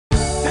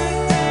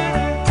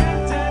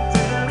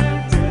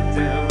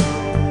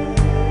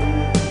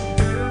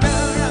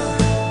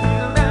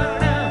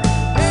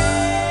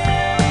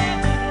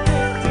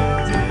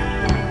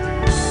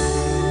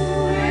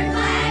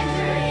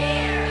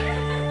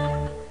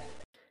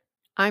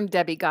I'm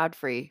Debbie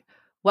Godfrey.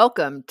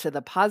 Welcome to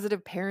the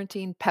Positive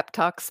Parenting Pep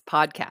Talks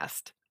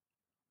podcast.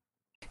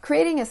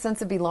 Creating a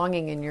sense of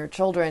belonging in your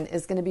children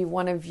is going to be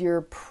one of your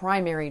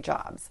primary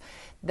jobs.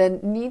 The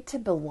need to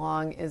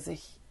belong is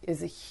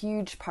a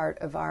huge part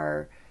of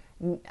our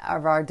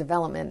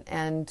development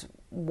and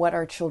what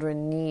our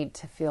children need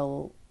to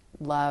feel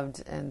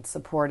loved and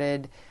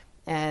supported,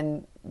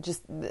 and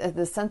just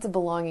the sense of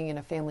belonging in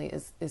a family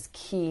is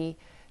key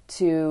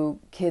to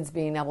kids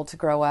being able to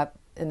grow up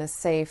in a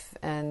safe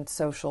and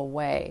social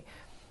way.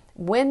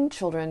 When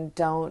children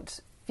don't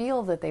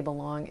feel that they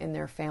belong in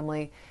their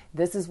family,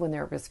 this is when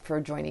they're at risk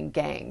for joining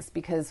gangs,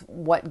 because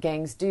what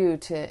gangs do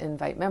to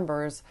invite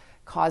members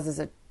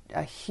causes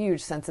a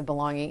huge sense of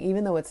belonging.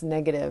 Even though it's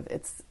negative,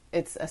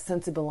 it's a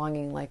sense of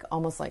belonging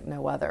almost like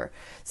no other.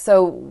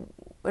 So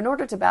in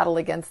order to battle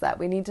against that,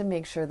 we need to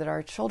make sure that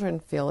our children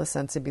feel a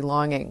sense of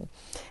belonging.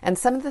 And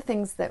some of the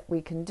things that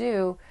we can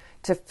do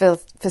to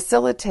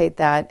facilitate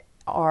that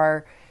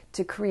are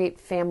to create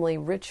family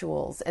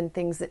rituals and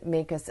things that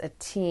make us a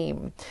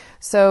team.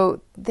 So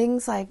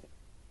things like,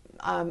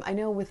 I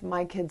know with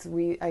my kids,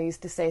 I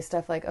used to say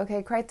stuff like,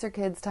 okay, Kreitzer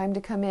kids, time to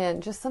come in.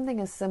 Just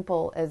something as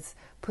simple as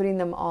putting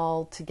them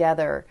all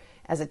together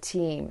as a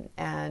team.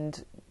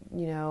 And,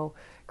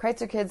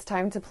 Kreitzer kids,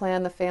 time to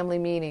plan the family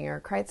meeting,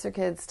 or Kreitzer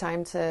kids,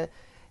 time to,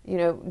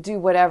 do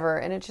whatever.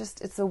 And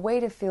it's a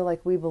way to feel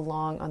like we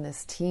belong on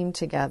this team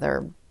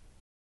together.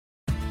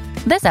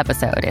 This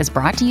episode is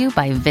brought to you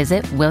by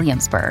Visit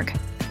Williamsburg.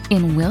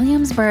 In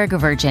Williamsburg,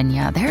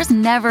 Virginia, there's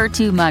never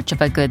too much of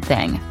a good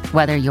thing.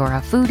 Whether you're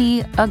a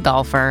foodie, a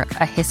golfer,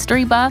 a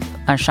history buff,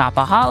 a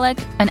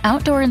shopaholic, an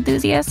outdoor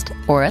enthusiast,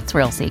 or a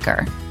thrill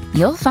seeker,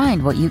 you'll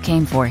find what you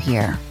came for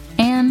here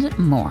and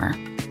more.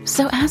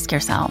 So ask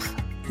yourself,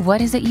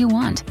 what is it you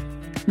want?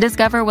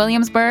 Discover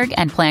Williamsburg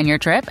and plan your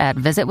trip at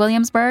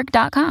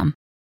visitwilliamsburg.com.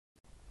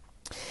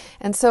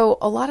 And so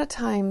a lot of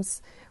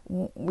times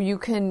you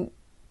can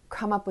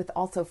come up with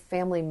also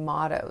family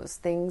mottos,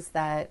 things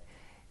that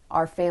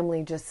our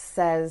family just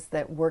says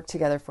that work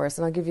together for us.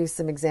 And I'll give you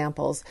some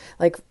examples,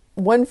 like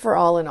one for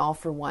all and all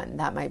for one.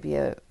 That might be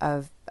a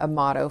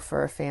motto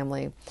for a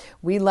family.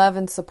 We love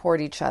and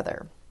support each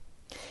other.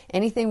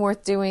 Anything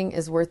worth doing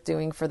is worth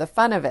doing for the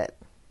fun of it.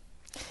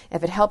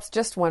 If it helps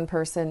just one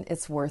person,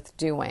 it's worth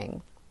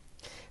doing.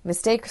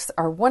 Mistakes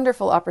are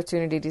wonderful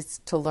opportunities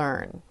to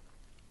learn.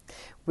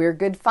 We're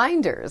good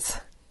finders.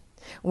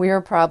 We are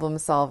problem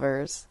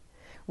solvers.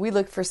 We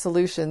look for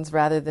solutions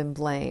rather than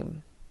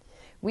blame.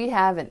 We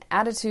have an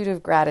attitude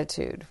of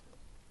gratitude.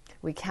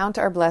 We count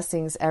our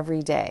blessings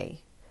every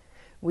day.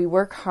 We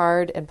work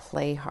hard and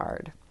play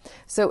hard.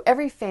 So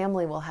every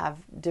family will have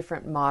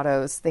different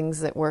mottos, things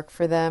that work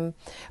for them.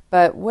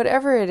 But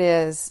whatever it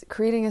is,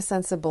 creating a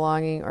sense of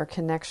belonging or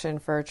connection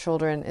for our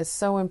children is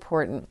so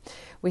important.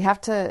 We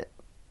have to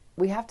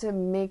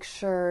make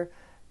sure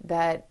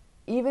that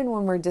even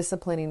when we're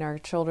disciplining our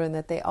children,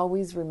 that they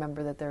always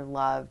remember that they're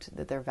loved,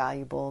 that they're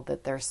valuable,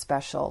 that they're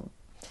special.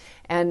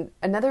 And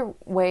another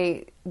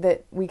way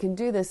that we can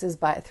do this is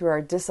through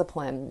our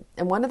discipline.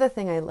 And one of the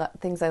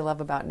things I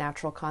love about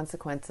natural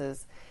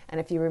consequences, and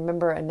if you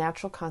remember, a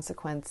natural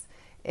consequence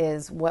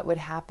is what would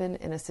happen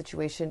in a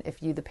situation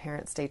if you, the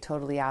parent, stay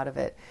totally out of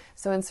it.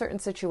 So in certain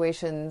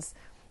situations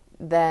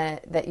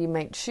that you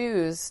might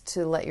choose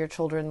to let your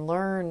children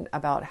learn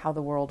about how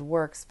the world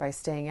works by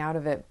staying out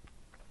of it,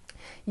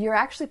 you're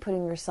actually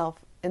putting yourself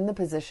in the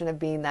position of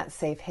being that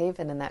safe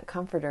haven and that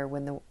comforter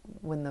when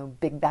the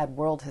big bad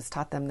world has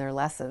taught them their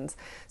lessons.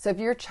 So if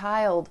your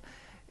child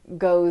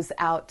goes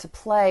out to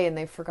play and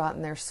they've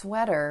forgotten their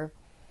sweater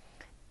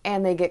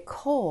and they get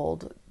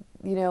cold,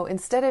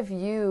 instead of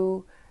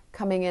you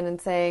coming in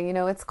and saying,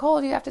 it's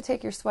cold, you have to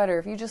take your sweater,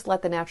 if you just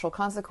let the natural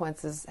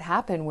consequences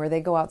happen where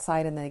they go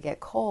outside and they get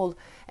cold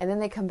and then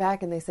they come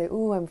back and they say,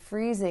 ooh, I'm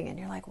freezing, and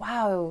you're like,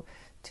 wow,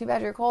 too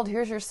bad you're cold,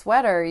 here's your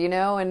sweater,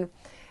 and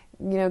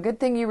good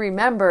thing you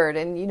remembered,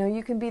 and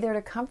you can be there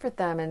to comfort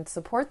them and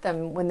support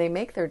them when they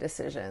make their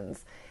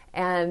decisions,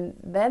 and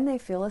then they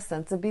feel a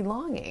sense of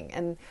belonging.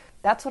 And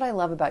that's what I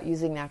love about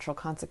using natural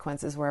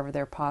consequences wherever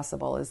they're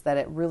possible, is that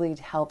it really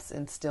helps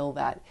instill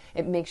that.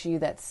 It makes you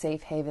that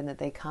safe haven that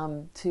they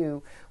come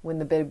to when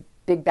the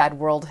big bad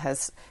world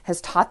has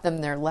taught them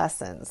their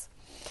lessons.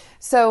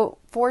 So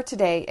for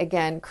today,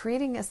 again,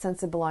 creating a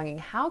sense of belonging.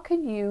 How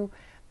can you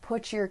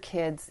put your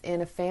kids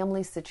in a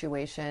family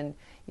situation,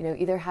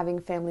 either having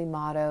family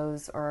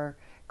mottos or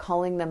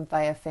calling them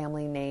by a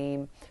family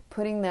name,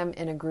 putting them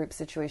in a group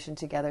situation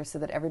together so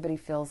that everybody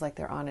feels like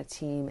they're on a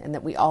team and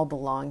that we all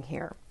belong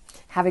here.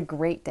 Have a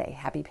great day.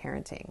 Happy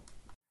parenting.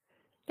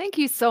 Thank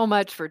you so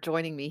much for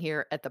joining me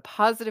here at the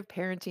Positive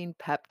Parenting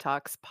Pep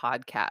Talks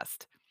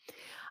podcast.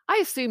 I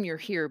assume you're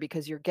here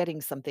because you're getting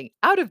something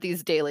out of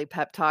these daily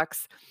pep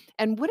talks.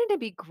 And wouldn't it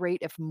be great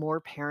if more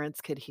parents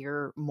could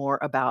hear more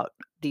about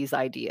these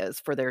ideas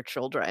for their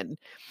children?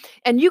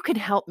 And you can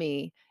help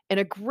me in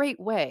a great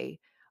way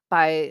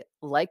by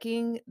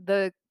liking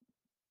the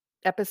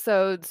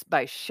episodes,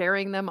 by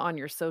sharing them on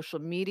your social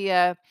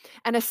media,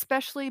 and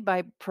especially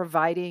by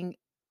providing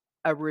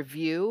a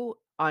review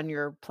on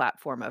your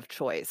platform of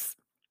choice.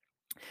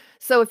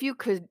 So if you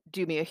could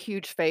do me a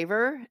huge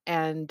favor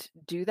and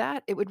do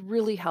that, it would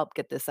really help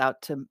get this out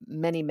to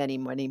many, many,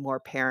 many more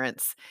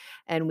parents.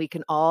 And we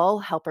can all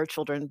help our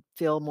children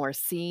feel more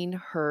seen,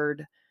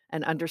 heard,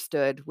 and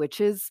understood, which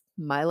is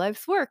my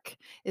life's work,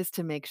 is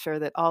to make sure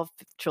that all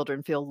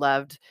children feel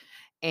loved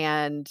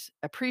and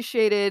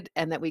appreciated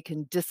and that we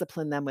can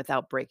discipline them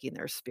without breaking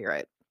their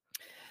spirit.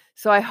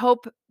 So I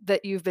hope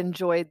that you've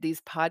enjoyed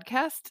these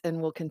podcasts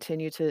and will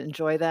continue to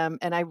enjoy them.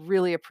 And I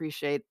really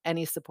appreciate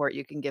any support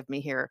you can give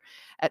me here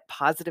at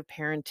Positive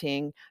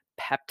Parenting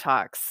Pep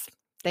Talks.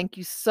 Thank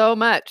you so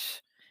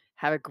much.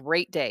 Have a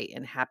great day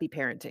and happy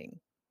parenting.